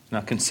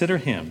 Now consider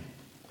Him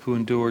who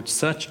endured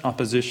such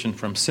opposition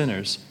from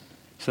sinners,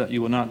 so that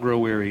you will not grow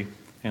weary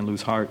and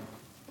lose heart.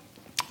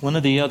 One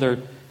of the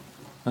other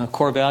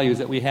core values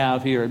that we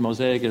have here at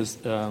Mosaic is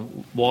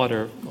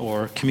water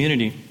or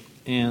community.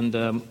 And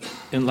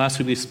last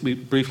week we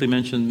briefly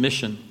mentioned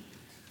mission,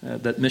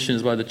 that mission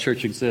is why the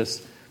church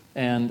exists.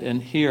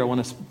 And here I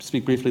want to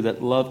speak briefly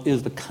that love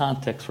is the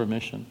context for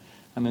mission.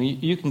 I mean,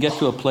 you can get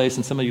to a place,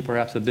 and some of you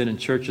perhaps have been in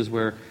churches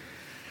where,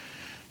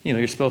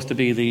 you're supposed to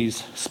be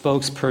these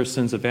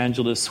spokespersons,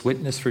 evangelists,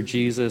 witness for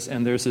Jesus,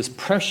 and there's this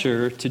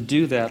pressure to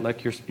do that,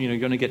 like you're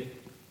going to get,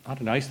 I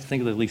don't know, I used to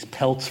think of at least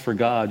pelts for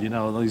God,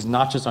 these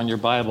notches on your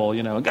Bible,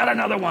 got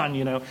another one,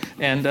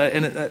 and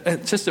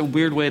it's just a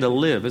weird way to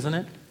live, isn't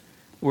it?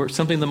 Where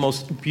something the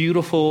most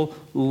beautiful,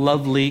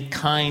 lovely,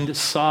 kind,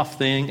 soft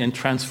thing and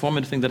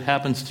transformative thing that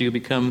happens to you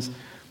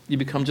you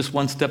become just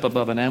one step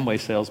above an Amway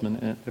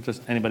salesman. If there's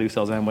anybody who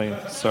sells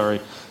Amway, sorry.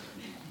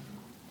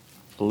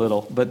 A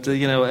little. But,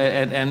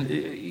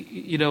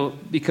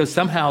 because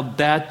somehow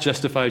that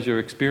justifies your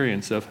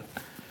experience of.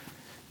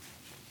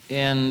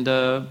 And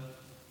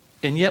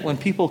yet when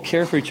people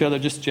care for each other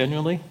just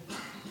genuinely,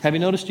 have you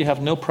noticed you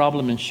have no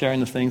problem in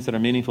sharing the things that are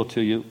meaningful to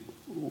you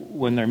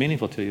when they're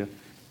meaningful to you?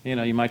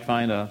 You might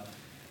find a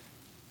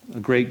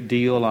great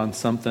deal on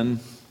something.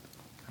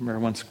 I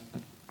remember once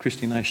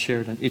Christy and I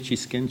shared an itchy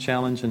skin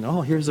challenge, and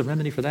here's a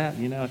remedy for that.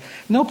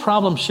 No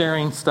problem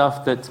sharing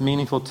stuff that's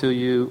meaningful to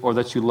you or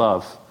that you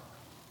love.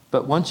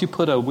 But once you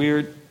put a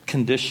weird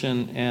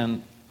condition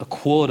and a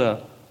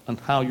quota on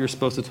how you're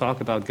supposed to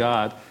talk about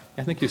God,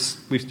 I think we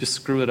just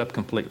screw it up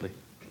completely,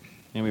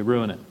 and we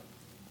ruin it.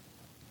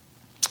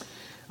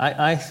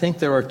 I think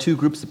there are two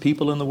groups of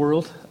people in the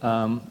world.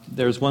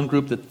 There's one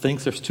group that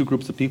thinks there's two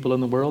groups of people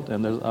in the world,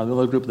 and there's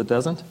another group that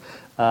doesn't.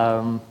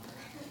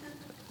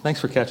 Thanks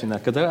for catching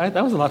that, because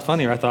that was a lot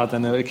funnier, I thought,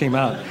 than it came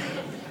out.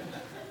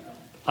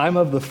 I'm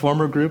of the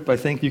former group. I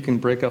think you can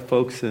break up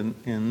folks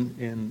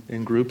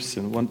in groups,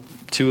 and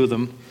two of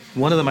them.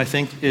 One of them, I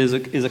think, is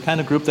a kind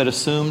of group that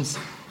assumes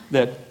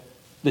that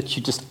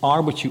you just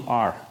are what you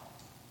are,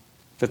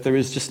 that there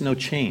is just no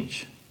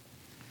change.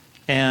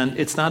 And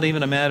it's not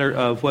even a matter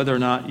of whether or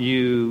not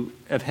you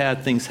have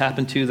had things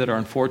happen to you that are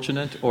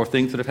unfortunate or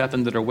things that have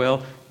happened that are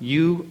well.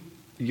 Your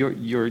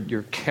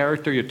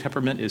character, your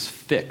temperament is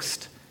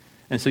fixed.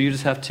 And so you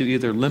just have to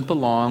either limp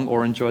along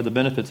or enjoy the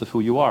benefits of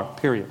who you are,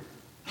 period.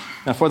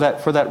 Now, for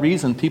that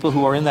reason, people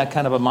who are in that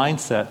kind of a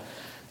mindset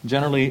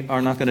generally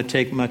are not going to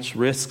take much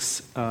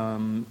risks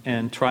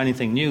and try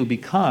anything new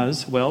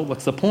because, well,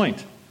 what's the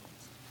point?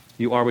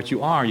 You are what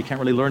you are. You can't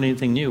really learn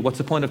anything new. What's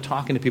the point of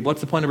talking to people?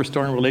 What's the point of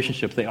restoring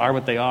relationships? They are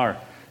what they are.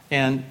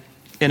 And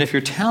if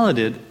you're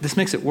talented, this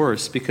makes it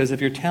worse, because if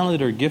you're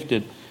talented or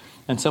gifted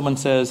and someone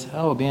says,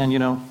 oh, man,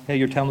 hey,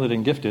 you're talented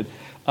and gifted,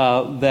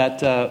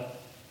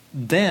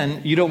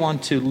 then you don't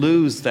want to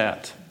lose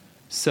that.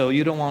 So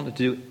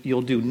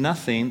you'll do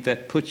nothing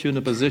that puts you in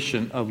a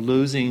position of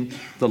losing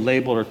the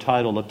label or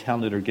title of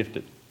talented or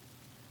gifted.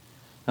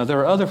 Now, there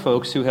are other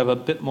folks who have a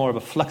bit more of a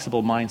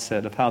flexible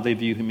mindset of how they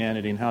view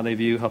humanity and how they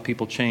view how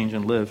people change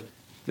and live,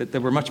 that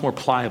we're much more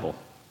pliable,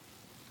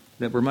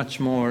 that we're much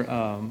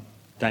more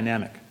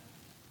dynamic,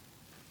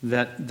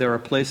 that there are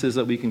places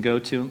that we can go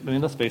to. I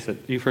mean, let's face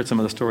it, you've heard some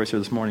of the stories here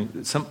this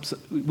morning.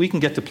 We can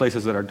get to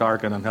places that are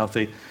dark and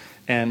unhealthy,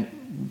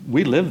 and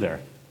we live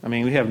there. I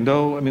mean,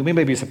 we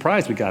may be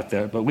surprised we got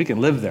there, but we can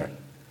live there.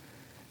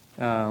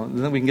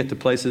 Then we can get to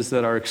places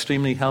that are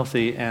extremely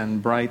healthy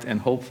and bright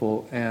and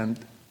hopeful and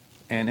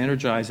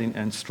energizing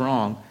and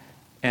strong,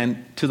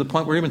 and to the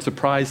point we're even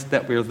surprised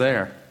that we're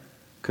there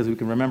because we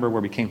can remember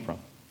where we came from.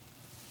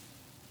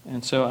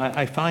 And so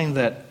I find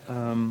that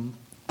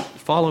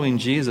following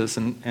Jesus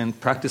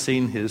and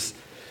practicing his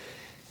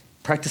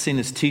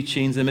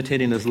teachings,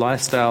 imitating his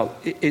lifestyle,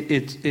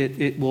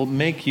 it will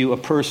make you a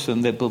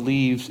person that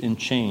believes in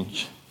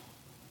change,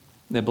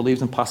 that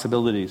believes in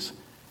possibilities.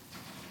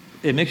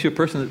 It makes you a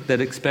person that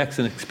expects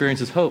and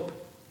experiences hope.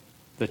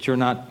 That you're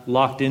not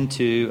locked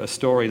into a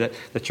story,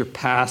 that your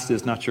past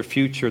is not your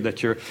future,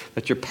 that your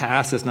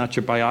past is not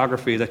your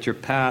biography, that your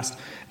past,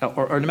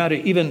 or no matter,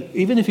 even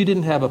if you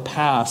didn't have a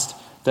past,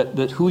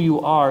 that who you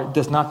are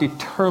does not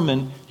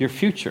determine your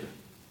future.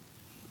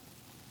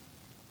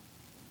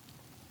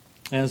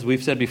 As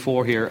we've said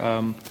before here,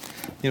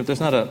 there's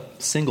not a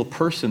single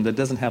person that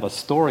doesn't have a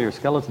story or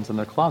skeletons in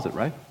their closet,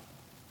 right?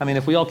 I mean,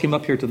 if we all came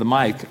up here to the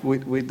mic,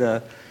 we'd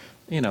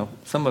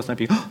some of us might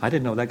be, I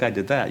didn't know that guy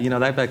did that,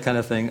 that kind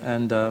of thing.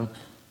 And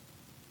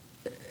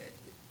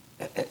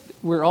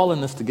we're all in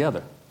this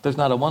together. There's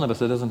not a one of us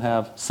that doesn't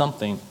have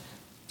something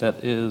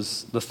that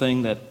is the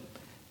thing that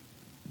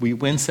we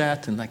wince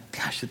at and like,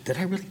 gosh, did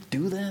I really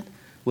do that?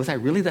 Was I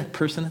really that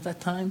person at that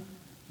time?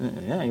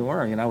 Yeah, you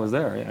were. I was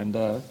there, and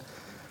I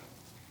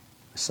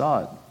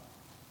saw it.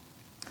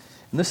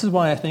 And this is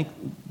why I think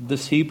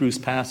this Hebrews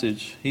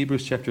passage,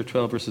 Hebrews chapter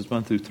 12, verses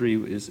 1 through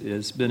 3,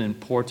 has been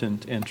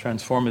important and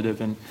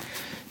transformative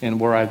in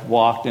where I've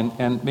walked.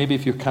 And maybe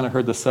if you kind of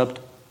heard the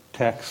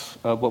subtext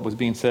of what was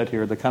being said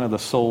here, the kind of the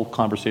soul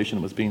conversation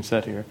that was being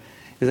said here,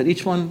 is that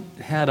each one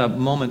had a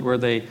moment where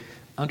they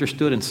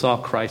understood and saw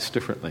Christ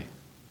differently.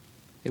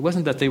 It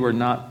wasn't that they were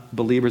not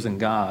believers in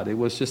God. It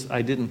was just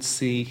I didn't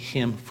see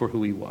him for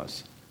who he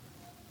was.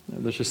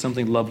 There's just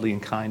something lovely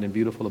and kind and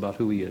beautiful about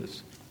who he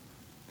is.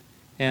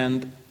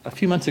 And a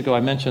few months ago, I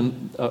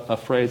mentioned a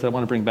phrase I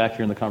want to bring back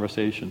here in the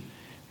conversation,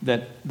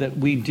 that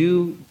we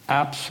do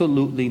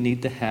absolutely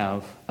need to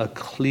have a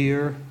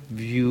clear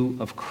view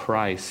of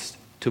Christ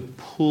to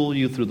pull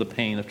you through the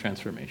pain of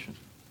transformation.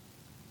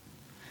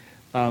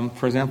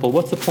 For example,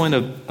 what's the point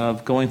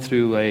of going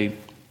through a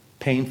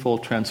painful,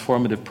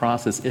 transformative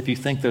process if you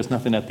think there's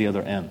nothing at the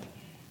other end?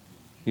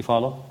 You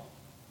follow?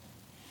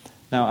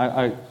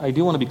 Now, I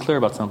do want to be clear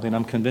about something.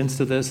 I'm convinced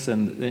of this,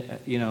 and,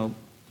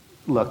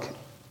 look,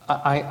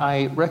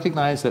 I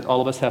recognize that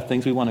all of us have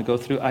things we want to go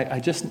through.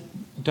 I just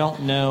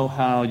don't know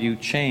how you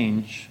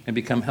change and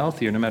become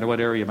healthier, no matter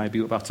what area it might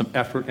be, without some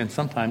effort and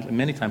sometimes, and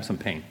many times, some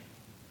pain.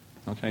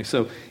 Okay,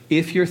 so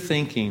if you're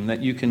thinking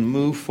that you can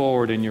move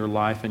forward in your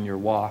life and your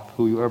walk,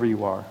 whoever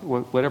you are,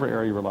 whatever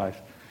area of your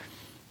life,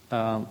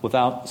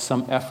 without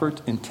some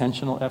effort,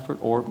 intentional effort,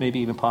 or maybe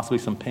even possibly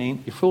some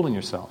pain, you're fooling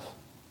yourself.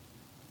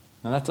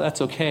 Now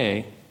that's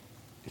okay.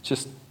 It's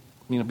just,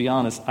 be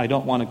honest, I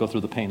don't want to go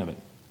through the pain of it.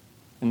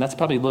 And that's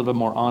probably a little bit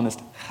more honest,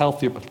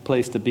 healthier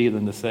place to be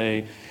than to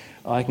say,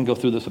 I can go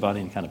through this without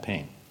any kind of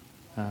pain.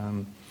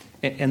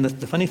 And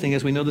the funny thing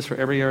is, we know this for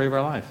every area of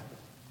our life.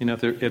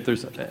 If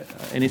there's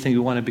anything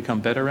you want to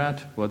become better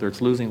at, whether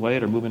it's losing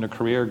weight or moving a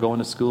career, going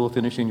to school,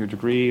 finishing your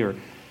degree, or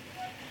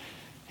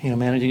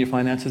managing your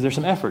finances, there's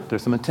some effort,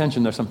 there's some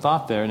intention, there's some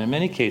thought there. And in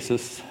many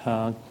cases,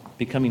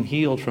 becoming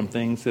healed from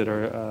things that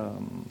are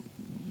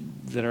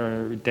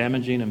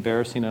damaging,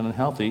 embarrassing, and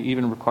unhealthy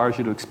even requires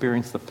you to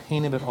experience the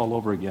pain of it all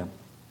over again.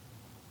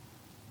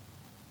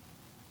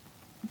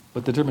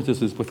 But the difference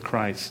is with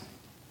Christ,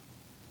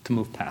 to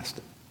move past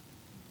it.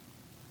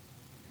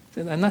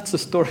 And that's the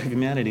story of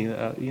humanity,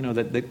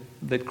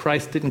 that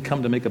Christ didn't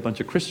come to make a bunch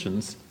of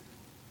Christians.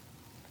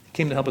 He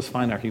came to help us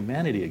find our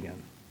humanity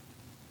again,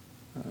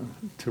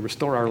 to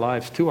restore our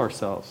lives to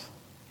ourselves.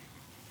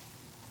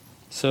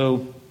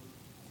 So,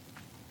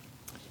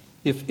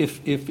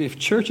 if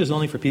church is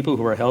only for people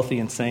who are healthy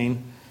and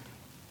sane,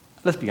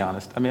 let's be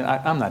honest. I mean,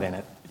 I'm not in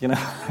it.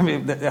 I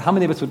mean, how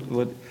many of us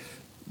would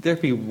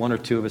there'd be one or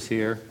two of us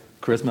here,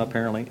 charisma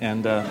apparently,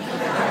 and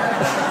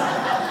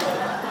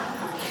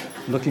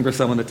looking for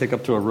someone to take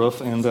up to a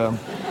roof, and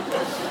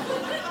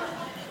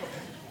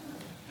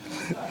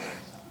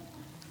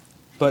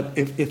but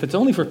if it's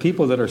only for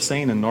people that are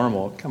sane and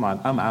normal, come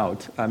on, I'm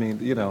out. I mean,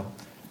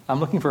 I'm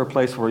looking for a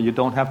place where you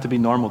don't have to be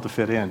normal to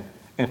fit in.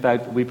 In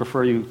fact, we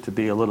prefer you to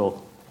be a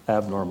little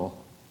abnormal.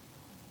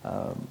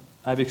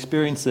 I've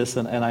experienced this,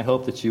 and I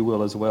hope that you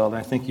will as well. And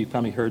I think you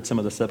probably heard some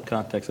of the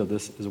subcontext of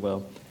this as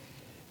well.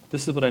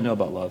 This is what I know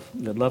about love.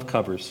 That love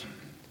covers,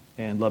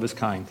 and love is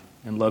kind,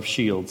 and love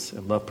shields,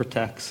 and love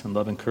protects, and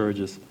love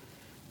encourages.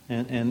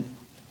 And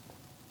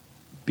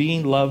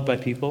being loved by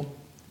people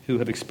who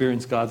have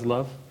experienced God's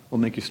love will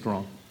make you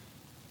strong.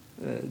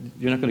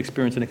 You're not going to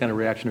experience any kind of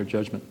reaction or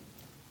judgment.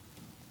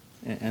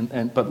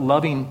 But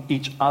loving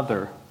each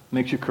other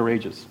makes you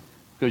courageous,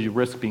 because you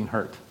risk being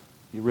hurt.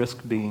 You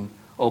risk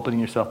opening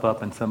yourself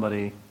up and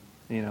somebody,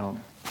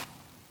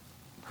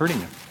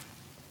 hurting you.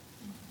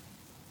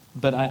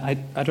 But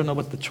I don't know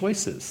what the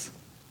choice is.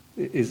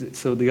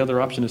 So the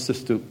other option is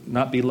just to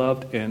not be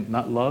loved and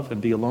not love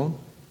and be alone?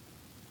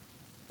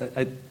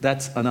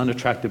 That's an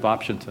unattractive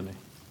option to me.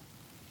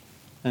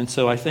 And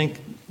so I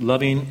think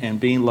loving and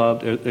being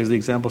loved are the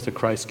examples that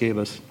Christ gave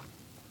us.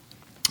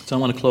 So I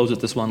want to close with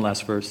this one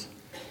last verse.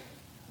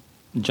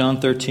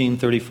 John 13,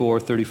 34,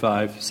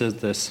 35 says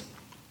this: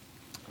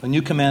 "A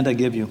new command I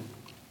give you,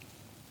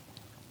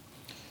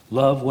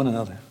 love one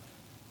another.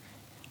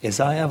 As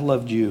I have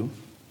loved you,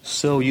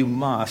 so you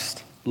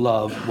must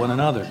love one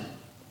another."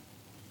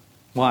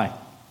 Why?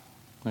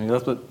 I mean,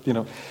 that's what,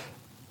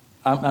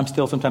 I'm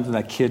still sometimes in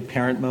that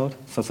kid-parent mode.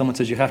 So someone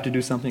says you have to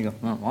do something, you go,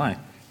 oh, why?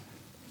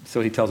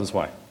 So he tells us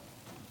why.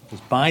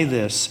 Because by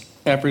this,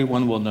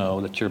 everyone will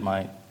know that you're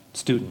my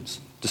students,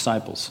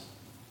 disciples,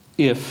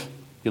 if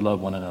you love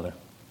one another.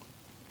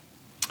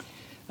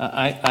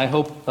 I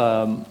hope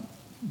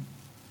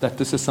that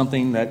this is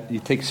something that you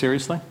take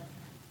seriously,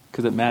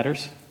 because it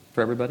matters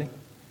for everybody.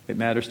 It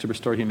matters to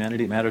restore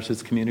humanity. It matters to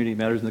this community. It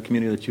matters in the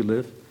community that you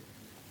live.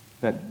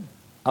 That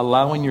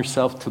allowing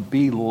yourself to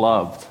be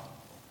loved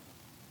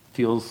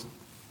feels,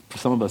 for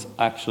some of us,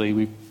 actually,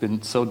 we've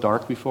been so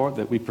dark before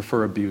that we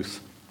prefer abuse.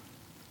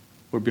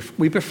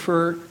 We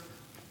prefer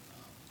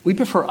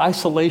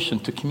isolation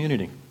to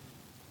community.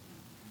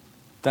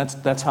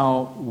 That's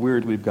how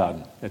weird we've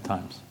gotten at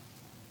times.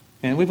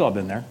 And we've all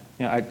been there.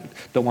 I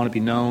don't want to be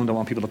known, don't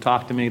want people to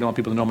talk to me, don't want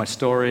people to know my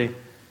story.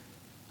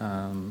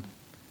 And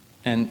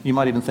you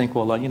might even think,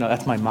 well,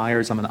 that's my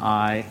Myers, I'm an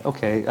I.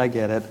 Okay, I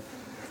get it.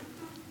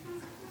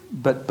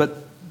 But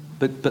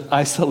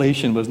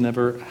isolation was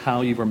never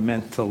how you were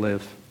meant to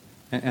live.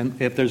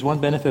 And if there's one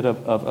benefit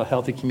of a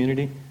healthy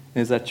community,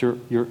 is that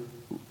you're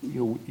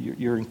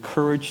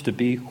encouraged to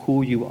be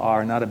who you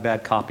are, not a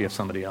bad copy of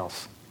somebody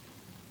else.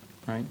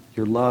 Right?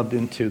 You're loved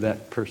into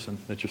that person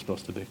that you're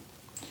supposed to be.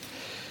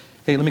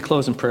 Hey, let me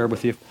close in prayer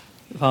with you.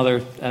 Father,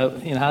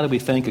 how do we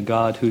thank a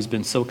God who's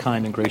been so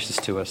kind and gracious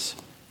to us?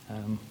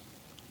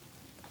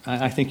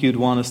 I think you'd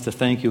want us to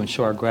thank you and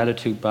show our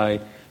gratitude by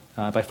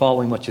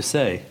following what you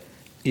say,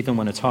 even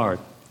when it's hard.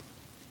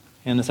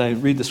 And as I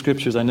read the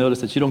scriptures, I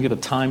notice that you don't give a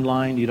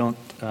timeline.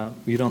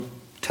 You don't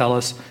tell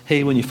us,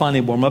 hey, when you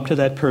finally warm up to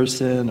that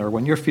person, or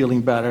when you're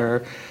feeling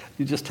better.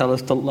 You just tell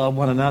us to love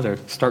one another.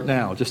 Start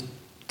now, just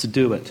to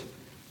do it.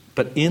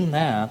 But in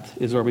that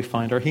is where we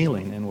find our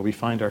healing, and where we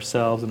find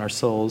ourselves and our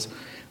souls.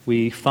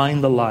 We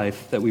find the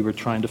life that we were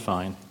trying to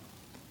find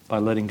by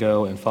letting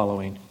go and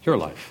following your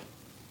life.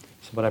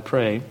 So, but I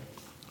pray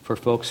for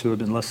folks who have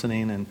been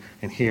listening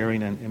and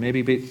hearing, and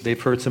maybe they've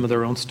heard some of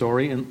their own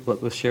story in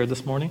what was shared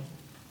this morning,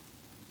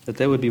 that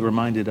they would be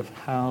reminded of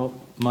how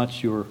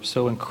much you're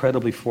so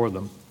incredibly for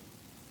them,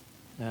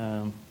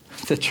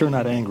 that you're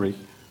not angry,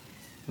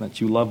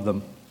 that you love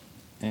them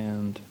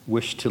and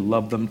wish to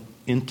love them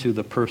into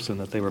the person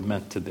that they were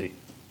meant to be.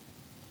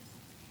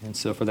 And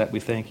so for that, we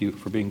thank you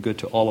for being good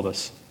to all of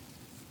us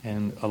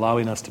and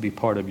allowing us to be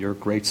part of your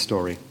great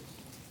story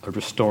of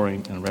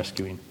restoring and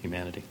rescuing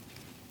humanity.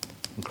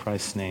 In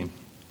Christ's name,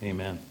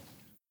 amen.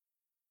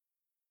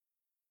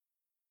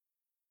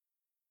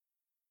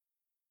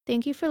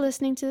 Thank you for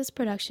listening to this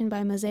production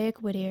by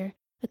Mosaic Whittier,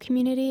 a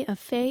community of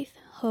faith,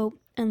 hope,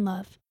 and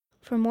love.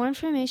 For more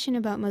information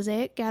about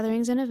Mosaic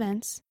gatherings and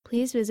events,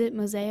 please visit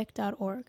mosaic.org.